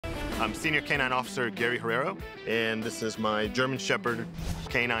I'm Senior K-9 Officer Gary Herrero, and this is my German Shepherd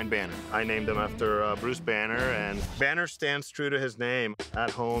K-9 Banner. I named him after Bruce Banner, and Banner stands true to his name. At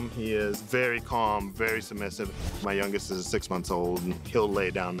home, he is very calm, very submissive. My youngest is 6 months old, and he'll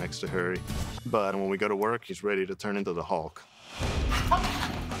lay down next to her. But when we go to work, he's ready to turn into the Hulk.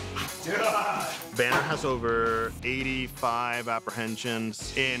 Banner has over 85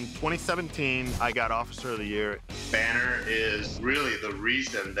 apprehensions. In 2017, I got Officer of the Year. Banner is really the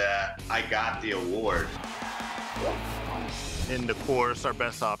reason that I got the award. In the course, our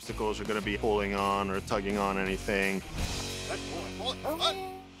best obstacles are going to be pulling on or tugging on anything.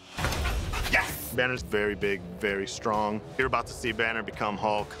 Yes! Banner's very big, very strong. You're about to see Banner become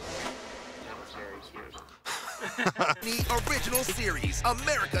Hulk. The original series,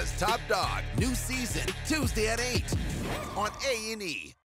 America's Top Dog. New season, Tuesday at 8 on A&E.